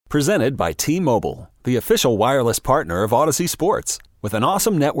Presented by T-Mobile, the official wireless partner of Odyssey Sports. With an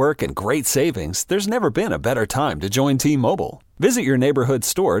awesome network and great savings, there's never been a better time to join T-Mobile. Visit your neighborhood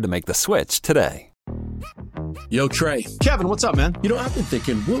store to make the switch today. Yo, Trey. Kevin, what's up, man? You know, I've been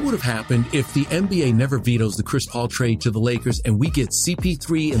thinking, what would have happened if the NBA never vetoes the Chris Paul trade to the Lakers and we get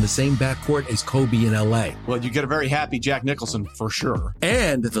CP3 in the same backcourt as Kobe in LA? Well, you get a very happy Jack Nicholson, for sure.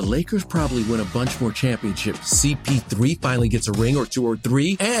 And the Lakers probably win a bunch more championships. CP3 finally gets a ring or two or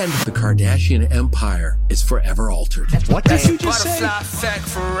three, and the Kardashian empire is forever altered. What did you just say?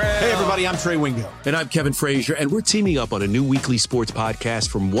 Hey, everybody, I'm Trey Wingo. And I'm Kevin Frazier, and we're teaming up on a new weekly sports podcast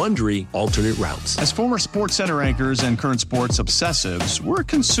from Wondery, Alternate Routes. As former Sports Center anchors and current sports obsessives, we're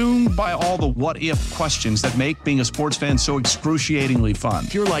consumed by all the what-if questions that make being a sports fan so excruciatingly fun.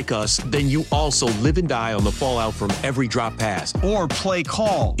 If you're like us, then you also live and die on the fallout from every drop pass. Or play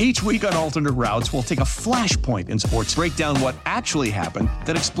call. Each week on Alternate Routes, we'll take a flashpoint in sports, break down what actually happened,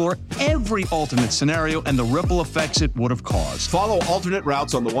 then explore every alternate scenario and the ripple effects it would have caused. Follow Alternate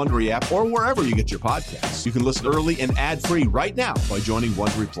Routes on the Wondery app or wherever you get your podcasts. You can listen early and ad-free right now by joining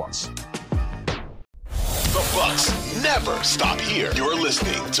Wondery Plus. The Bucks never stop here. You're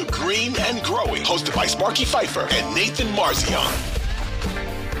listening to Green and Growing, hosted by Sparky Pfeiffer and Nathan Marzion.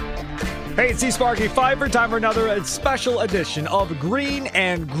 Hey, it's Sparky Pfeiffer. Time for another special edition of Green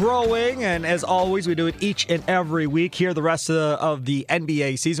and Growing. And as always, we do it each and every week. Here the rest of the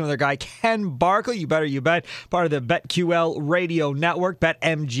NBA season with our guy Ken Barkley. You better, you bet. Part of the BetQL radio network,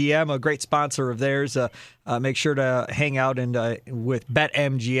 BetMGM, a great sponsor of theirs. Make sure to hang out and with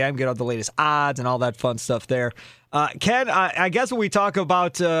BetMGM, get all the latest odds and all that fun stuff there. Ken, I guess when we talk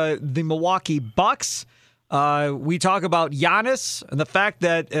about the Milwaukee Bucks, we talk about Giannis and the fact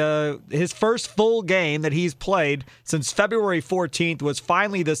that his first full game that he's played since February 14th was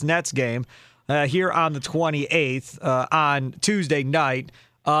finally this Nets game here on the 28th on Tuesday night.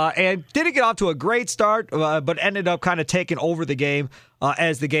 And didn't get off to a great start, but ended up kind of taking over the game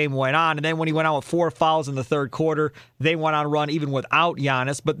as the game went on. And then when he went out with 4 fouls in the third quarter, they went on a run even without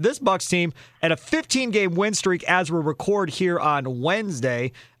Giannis. But this Bucks team at a 15-game win streak as we record here on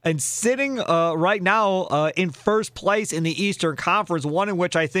Wednesday, and sitting right now in first place in the Eastern Conference, one in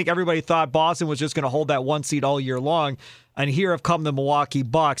which I think everybody thought Boston was just going to hold that one seed all year long. And here have come the Milwaukee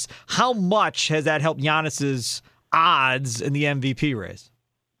Bucks. How much has that helped Giannis's odds in the MVP race?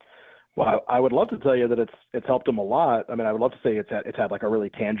 Well, I would love to tell you that it's helped him a lot. I mean, I would love to say it's had like a really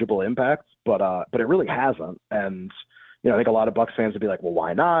tangible impact, but it really hasn't. And I think a lot of Bucks fans would be like, well,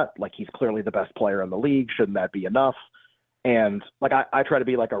 why not? Like, he's clearly the best player in the league. Shouldn't that be enough? And like I try to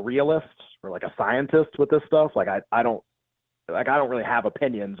be like a realist or like a scientist with this stuff. Like I don't really have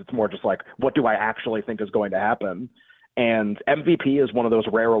opinions. It's more just like, what do I actually think is going to happen? And MVP is one of those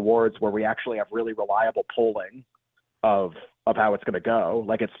rare awards where we actually have really reliable polling of how it's going to go.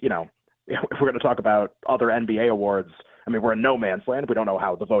 Like, it's, if we're going to talk about other NBA awards, I mean, we're in no man's land. We don't know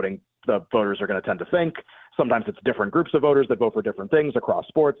how the voters are going to tend to think. Sometimes it's different groups of voters that vote for different things across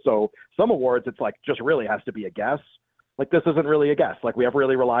sports. So some awards, it's like just really has to be a guess. Like, this isn't really a guess. Like, we have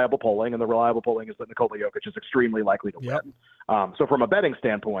really reliable polling, and the reliable polling is that Nikola Jokic is extremely likely to win. So from a betting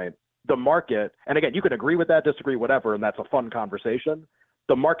standpoint, the market, and again, you can agree with that, disagree, whatever, and that's a fun conversation.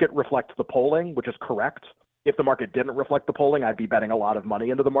 The market reflects the polling, which is correct. If the market didn't reflect the polling, I'd be betting a lot of money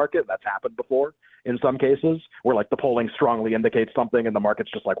into the market. That's happened before in some cases where like the polling strongly indicates something and the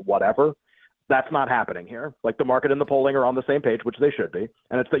market's just like, whatever. That's not happening here. Like, the market and the polling are on the same page, which they should be.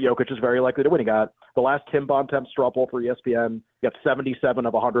 And it's that Jokic is very likely to win. He got the last Tim Bontemps straw poll for ESPN. He got 77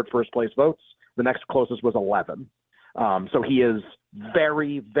 of 100 first place votes. The next closest was 11. So he is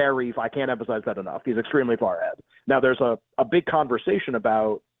very, very, I can't emphasize that enough. He's extremely far ahead. Now there's a big conversation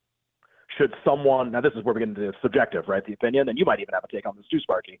about, should someone, now this is where we get into the subjective, right? The opinion, and you might even have a take on this too,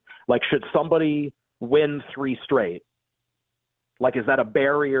 Sparky. Like, should somebody win 3 straight? Like, is that a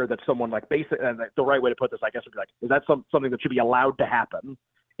barrier that someone like and the right way to put this, I guess, would be like, is that something that should be allowed to happen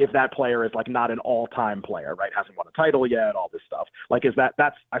if that player is like not an all-time player, right? Hasn't won a title yet, all this stuff. Like,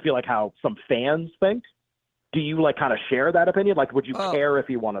 that's, I feel like how some fans think. Do you like kind of share that opinion? Like, would you care if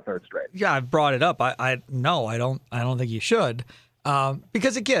he won a 3rd straight? Yeah, I've brought it up. No, I don't think you should.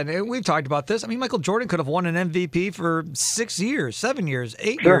 Because again, we've talked about this. I mean, Michael Jordan could have won an MVP for 6 years, 7 years,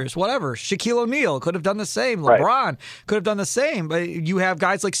 8 years, whatever. Shaquille O'Neal could have done the same. LeBron could have done the same. But you have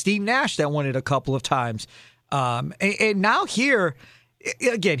guys like Steve Nash that won it a couple of times. And now here,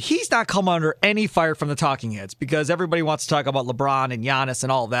 again, he's not come under any fire from the talking heads because everybody wants to talk about LeBron and Giannis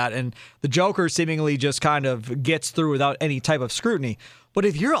and all that. And the Joker seemingly just kind of gets through without any type of scrutiny. But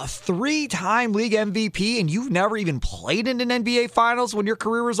if you're a 3-time league MVP and you've never even played in an NBA Finals when your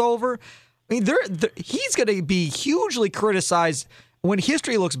career is over, I mean, he's going to be hugely criticized when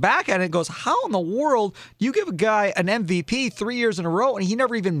history looks back at it and goes, how in the world do you give a guy an MVP 3 years in a row and he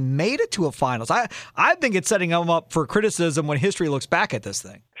never even made it to a finals? I think it's setting him up for criticism when history looks back at this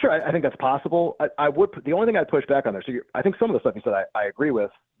thing. Sure, I think that's possible. I would. The only thing I'd push back on there. So I think some of the stuff you said I agree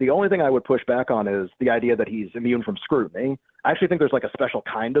with. The only thing I would push back on is the idea that he's immune from scrutiny. I actually think there's like a special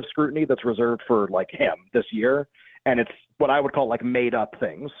kind of scrutiny that's reserved for like him this year, and it's what I would call like made up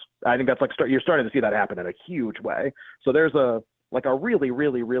things. I think that's like you're starting to see that happen in a huge way. So there's a really,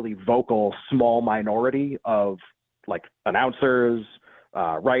 really, really vocal small minority of like announcers,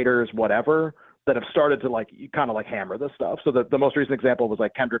 writers, whatever, that have started to like kind of like hammer this stuff. So the most recent example was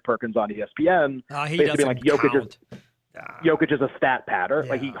like Kendrick Perkins on ESPN. He basically like Jokic is a stat patter.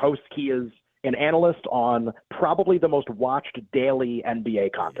 Yeah. Like he is an analyst on probably the most watched daily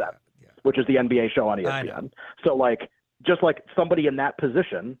NBA content, which is the NBA show on ESPN. So like just like somebody in that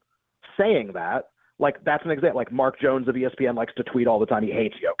position saying that, like that's an example. Like Mark Jones of ESPN likes to tweet all the time. He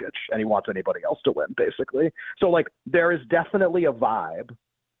hates Jokic and he wants anybody else to win, basically. So like there is definitely a vibe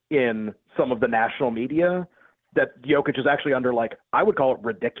in some of the national media that Jokic is actually under, like, I would call it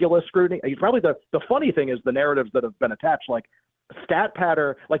ridiculous scrutiny. He's probably the funny thing is the narratives that have been attached, like stat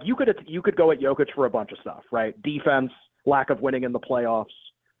patter, like you could go at Jokic for a bunch of stuff, right? Defense, lack of winning in the playoffs.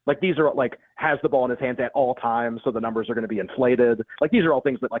 Like these are like has the ball in his hands at all times, so the numbers are going to be inflated. Like these are all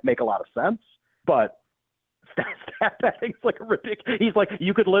things that like make a lot of sense, but stat padding's like ridiculous. He's like,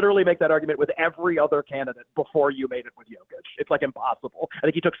 you could literally make that argument with every other candidate before you made it with Jokic. It's like impossible. I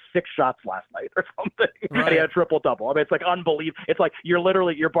think he took 6 shots last night or something, right. And he had a triple-double. I mean, it's like unbelievable. It's like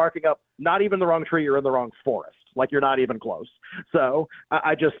you're barking up not even the wrong tree, you're in the wrong forest. Like you're not even close. So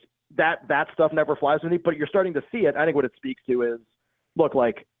I just that stuff never flies with me, but you're starting to see it. I think what it speaks to is, look,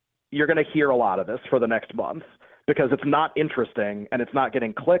 like you're going to hear a lot of this for the next month because it's not interesting and it's not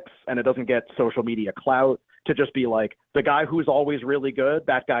getting clicks and it doesn't get social media clout. To just be like, the guy who's always really good,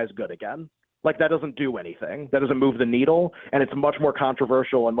 that guy's good again. Like, that doesn't do anything. That doesn't move the needle. And it's much more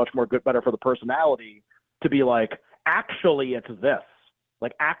controversial and much more better for the personality to be like, actually, it's this.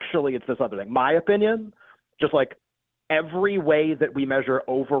 Like, actually, it's this other thing. My opinion, just like every way that we measure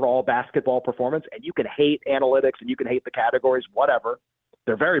overall basketball performance, and you can hate analytics and you can hate the categories, whatever.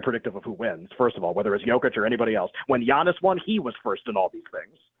 They're very predictive of who wins, first of all, whether it's Jokic or anybody else. When Giannis won, he was first in all these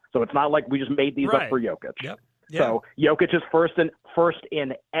things. So it's not like we just made these up for Jokic. Yep. So Jokic is first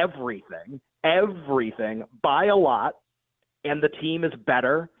in everything by a lot, and the team is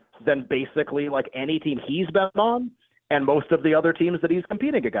better than basically like any team he's been on, and most of the other teams that he's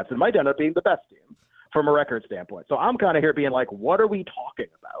competing against. It might end up being the best team from a record standpoint. So I'm kind of here being like, what are we talking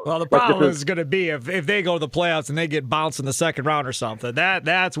about? Well, the problem is going to be if they go to the playoffs and they get bounced in the second round or something,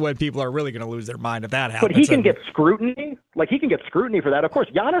 that's when people are really going to lose their mind if that happens. But he can get scrutiny. Like, he can get scrutiny for that. Of course,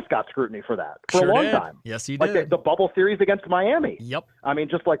 Giannis got scrutiny for that for a long time. Yes, he did. Like the bubble series against Miami. Yep. I mean,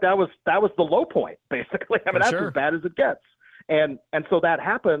 just like that was the low point, basically. I mean, that's as bad as it gets. And so that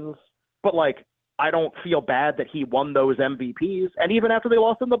happens, but like, I don't feel bad that he won those MVPs. And even after they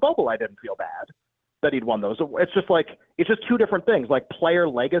lost in the bubble, I didn't feel bad that he'd won those. It's just two different things. Like, player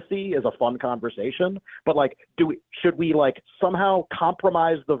legacy is a fun conversation, but like, should we like somehow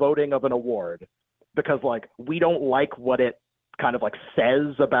compromise the voting of an award because like we don't like what it kind of like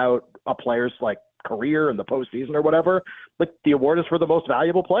says about a player's like career in the postseason or whatever? Like, the award is for the most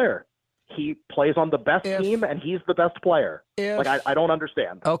valuable player. He plays on the best team and he's the best player. I don't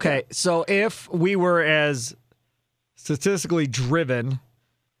understand. Okay, so if we were as statistically driven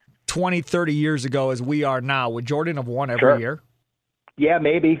 20, 30 years ago as we are now, would Jordan have won every year? Yeah,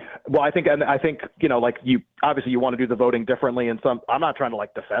 maybe. Well, I think, you know, like you want to do the voting differently. And I'm not trying to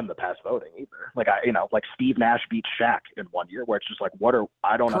like defend the past voting either. Like like Steve Nash beat Shaq in 1 year, where it's just like,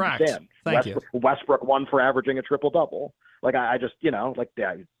 I don't understand. Thank you. Westbrook won for averaging a triple double. Like I just,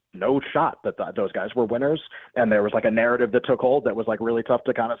 no shot that those guys were winners. And there was like a narrative that took hold that was like really tough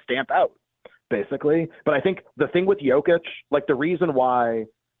to kind of stamp out, basically. But I think the thing with Jokic, like the reason why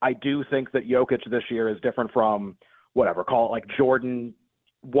I do think that Jokic this year is different from whatever, call it like Jordan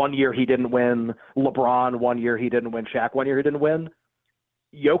 1 year he didn't win, LeBron 1 year he didn't win, Shaq 1 year he didn't win.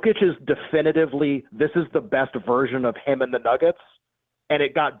 Jokic is definitively, this is the best version of him and the Nuggets, and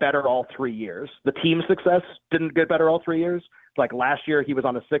it got better all 3 years. The team success didn't get better all 3 years. Like last year he was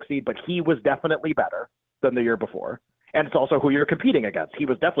on a 6 seed, but he was definitely better than the year before. And it's also who you're competing against. He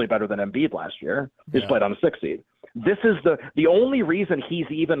was definitely better than Embiid last year. He's played on a 6 seed. This is the only reason he's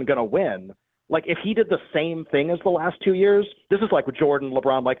even going to win. Like, if he did the same thing as the last 2 years, this is like with Jordan,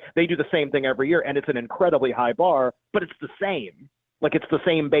 LeBron, like they do the same thing every year, and it's an incredibly high bar, but it's the same. Like, it's the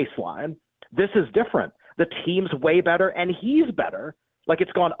same baseline. This is different. The team's way better, and he's better. Like,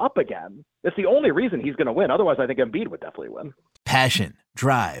 it's gone up again. It's the only reason he's going to win. Otherwise, I think Embiid would definitely win. Passion,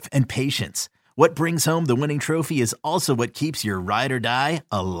 drive, and patience. What brings home the winning trophy is also what keeps your ride or die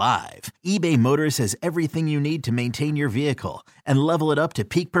alive. eBay Motors has everything you need to maintain your vehicle and level it up to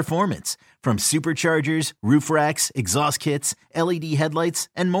peak performance, from superchargers, roof racks, exhaust kits, LED headlights,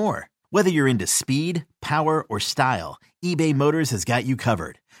 and more. Whether you're into speed, power, or style, eBay Motors has got you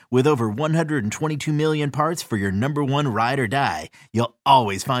covered. With over 122 million parts for your number one ride or die, you'll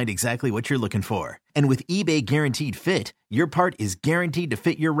always find exactly what you're looking for. And with eBay Guaranteed Fit, your part is guaranteed to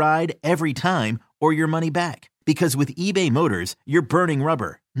fit your ride every time or your money back. Because with eBay Motors, you're burning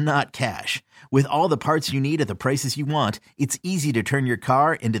rubber, not cash. With all the parts you need at the prices you want, it's easy to turn your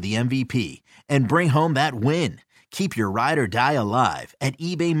car into the MVP and bring home that win. Keep your ride or die alive at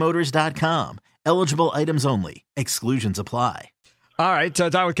ebaymotors.com. Eligible items only. Exclusions apply. All right,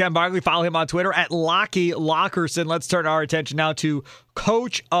 time with Ken Barkley. Follow him on Twitter at Lockie Lockerson. Let's turn our attention now to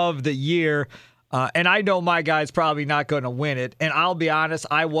Coach of the Year. And I know my guy's probably not going to win it. And I'll be honest,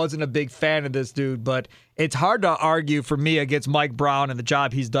 I wasn't a big fan of this dude, but it's hard to argue for me against Mike Brown and the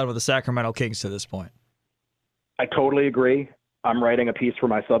job he's done with the Sacramento Kings to this point. I totally agree. I'm writing a piece for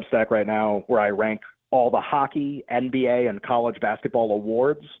my Substack right now where I rank all the hockey, NBA, and college basketball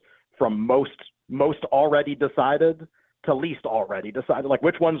awards from most already decided to least already decided. Like,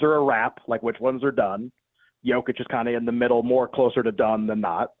 which ones are a wrap, like which ones are done. Jokic is kind of in the middle, more closer to done than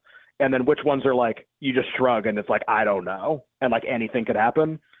not. And then which ones are like, you just shrug and it's like, I don't know. And like anything could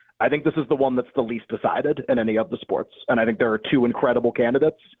happen. I think this is the one that's the least decided in any of the sports. And I think there are two incredible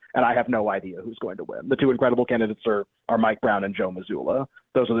candidates, and I have no idea who's going to win. The two incredible candidates are Mike Brown and Joe Mazzulla.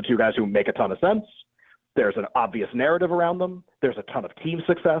 Those are the two guys who make a ton of sense. There's an obvious narrative around them. There's a ton of team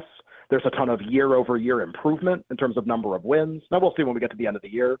success. There's a ton of year-over-year improvement in terms of number of wins. Now, we'll see when we get to the end of the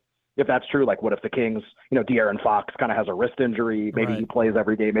year if that's true. Like, what if the Kings, De'Aaron Fox kind of has a wrist injury. Maybe he plays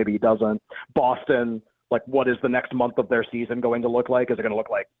every game. Maybe he doesn't. Boston, like, what is the next month of their season going to look like? Is it going to look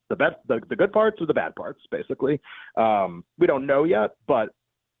like the good parts or the bad parts, basically? We don't know yet, but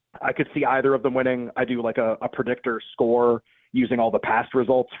I could see either of them winning. I do like a predictor score using all the past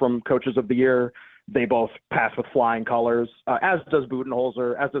results from Coaches of the Year. They both pass with flying colors, as does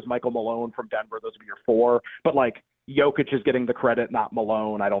Budenholzer, as does Michael Malone from Denver. Those would be your four. But, like, Jokic is getting the credit, not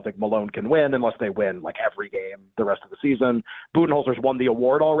Malone. I don't think Malone can win unless they win, like, every game the rest of the season. Budenholzer's won the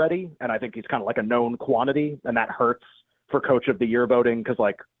award already, and I think he's kind of like a known quantity, and that hurts for Coach of the Year voting because,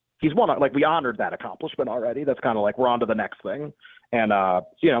 like, he's won. Like, we honored that accomplishment already. That's kind of like we're on to the next thing. And,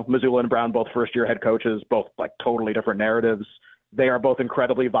 Mazzulla and Brown, both first-year head coaches, both, like, totally different narratives. They are both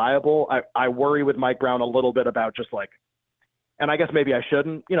incredibly viable. I worry with Mike Brown a little bit about just like, and I guess maybe I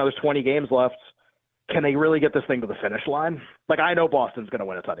shouldn't, there's 20 games left. Can they really get this thing to the finish line? Like, I know Boston's going to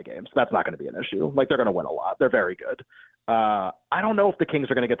win a ton of games. That's not going to be an issue. Like, they're going to win a lot. They're very good. I don't know if the Kings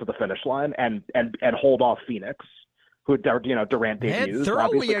are going to get to the finish line and hold off Phoenix, who, Durant debuts,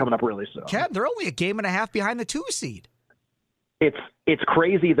 obviously coming up really soon. Ken, they're only a game and a half behind the 2 seed. It's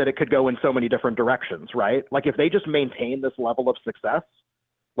crazy that it could go in so many different directions, right? Like, if they just maintain this level of success,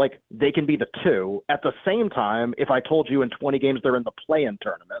 like, they can be the 2. At the same time, if I told you in 20 games they're in the play-in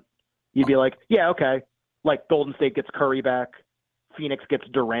tournament, you'd be like, yeah, okay. Like, Golden State gets Curry back, Phoenix gets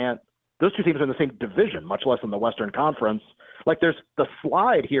Durant. Those two teams are in the same division, much less in the Western Conference. Like, the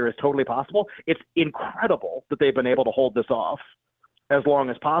slide here is totally possible. It's incredible that they've been able to hold this off as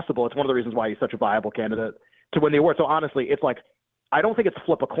long as possible. It's one of the reasons why he's such a viable candidate to win the award. So honestly, it's like, I don't think it's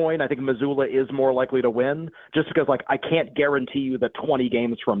flip a coin. I think Mazzulla is more likely to win just because, like, I can't guarantee you that 20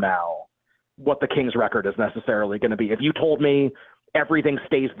 games from now what the Kings record is necessarily going to be. If you told me everything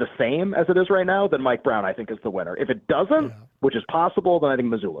stays the same as it is right now, then Mike Brown, I think, is the winner. If it doesn't, which is possible, then I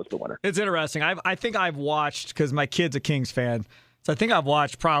think Mazzulla is the winner. It's interesting. I think I've watched, because my kid's a Kings fan, so I think I've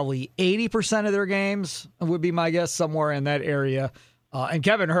watched probably 80% of their games, would be my guess, somewhere in that area. And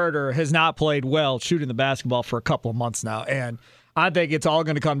Kevin Huerter has not played well shooting the basketball for a couple of months now. And I think it's all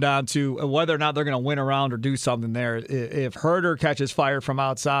going to come down to whether or not they're going to win around or do something there. If Huerter catches fire from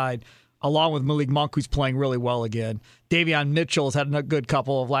outside, along with Malik Monk, who's playing really well again, Davion Mitchell's had a good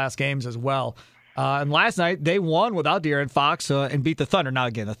couple of last games as well. And last night, they won without De'Aaron Fox and beat the Thunder. Now,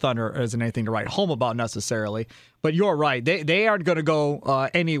 again, the Thunder isn't anything to write home about necessarily. But you're right. They aren't going to go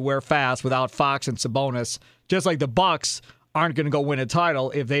anywhere fast without Fox and Sabonis, just like the Bucks aren't going to go win a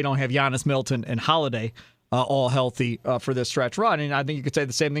title if they don't have Giannis, Middleton, and Holiday all healthy for this stretch run. And I think you could say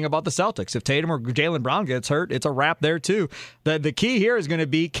the same thing about the Celtics. If Tatum or Jaylen Brown gets hurt, it's a wrap there too. The key here is going to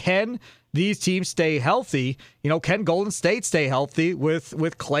be, can these teams stay healthy? Can Golden State stay healthy with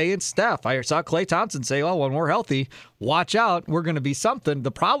Klay and Steph? I saw Klay Thompson say, oh, when we're healthy, watch out, we're going to be something.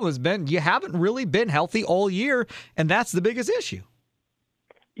 The problem has been you haven't really been healthy all year, and that's the biggest issue.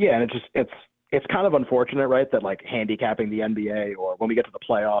 Yeah, and it's kind of unfortunate, right, that like handicapping the NBA or when we get to the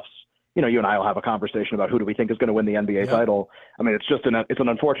playoffs, you and I will have a conversation about who do we think is going to win the NBA title. I mean, it's an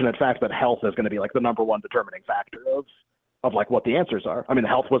unfortunate fact that health is going to be like the number one determining factor of like what the answers are. I mean,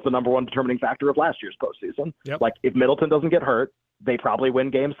 health was the number one determining factor of last year's postseason. Yep. Like if Middleton doesn't get hurt, they probably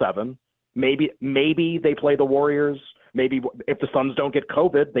win Game 7. Maybe they play the Warriors. Maybe if the Suns don't get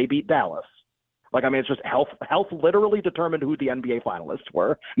COVID, they beat Dallas. Like, I mean, it's just health literally determined who the NBA finalists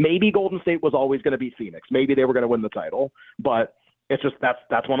were. Maybe Golden State was always going to beat Phoenix. Maybe they were going to win the title, but it's just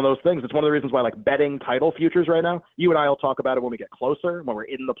that's one of those things. It's one of the reasons why, like, betting title futures right now, you and I will talk about it when we get closer, when we're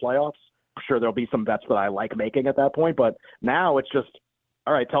in the playoffs. I'm sure there'll be some bets that I like making at that point, but now it's just,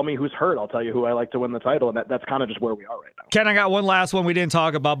 all right, tell me who's hurt. I'll tell you who I like to win the title, and that's kind of just where we are right now. Ken, I got one last one we didn't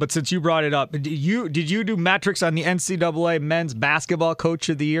talk about, but since you brought it up, did you do metrics on the NCAA Men's Basketball Coach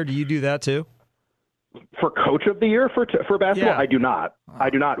of the Year? Do you do that too? For Coach of the Year for basketball, yeah. I do not.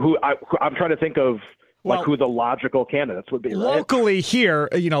 I'm trying to think of who the logical candidates would be. Right? Locally here,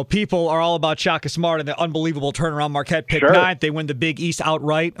 people are all about Shaka Smart and the unbelievable turnaround. Marquette picked 9th. They win the Big East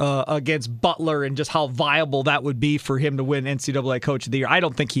outright against Butler, and just how viable that would be for him to win NCAA Coach of the Year. I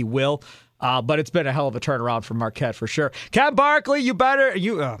don't think he will. But it's been a hell of a turnaround for Marquette for sure. Ken Barkley,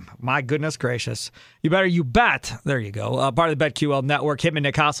 my goodness gracious. You bet. There you go. Part of the BetQL network. Him and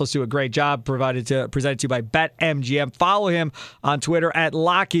Nick Hoslos do a great job presented to you by BetMGM. Follow him on Twitter at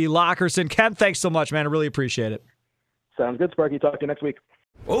Lockie Lockerson. Ken, thanks so much, man. I really appreciate it. Sounds good, Sparky. Talk to you next week.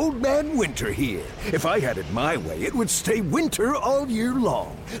 Old Man Winter here. If I had it my way, it would stay winter all year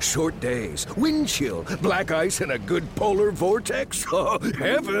long. Short days, wind chill, black ice, and a good polar vortex. Oh,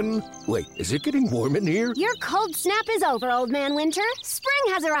 heaven. Wait, is it getting warm in here? Your cold snap is over, Old Man Winter.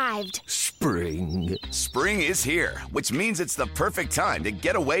 Spring has arrived. Spring. Spring is here, which means it's the perfect time to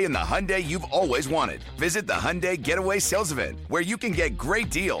get away in the Hyundai you've always wanted. Visit the Hyundai Getaway Sales Event, where you can get great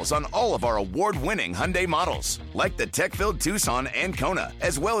deals on all of our award-winning Hyundai models, like the tech-filled Tucson and Kona,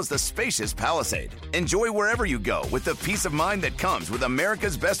 as well as the spacious Palisade. Enjoy wherever you go with the peace of mind that comes with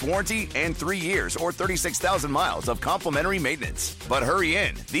America's best warranty and 3 years or 36,000 miles of complimentary maintenance. But hurry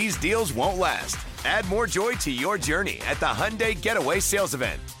in, these deals won't last. Add more joy to your journey at the Hyundai Getaway Sales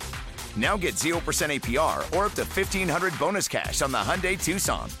Event. Now get 0% APR or up to $1,500 bonus cash on the Hyundai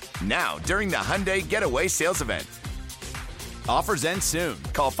Tucson. Now, during the Hyundai Getaway Sales Event. Offers end soon.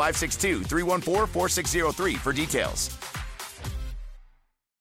 Call 562-314-4603 for details.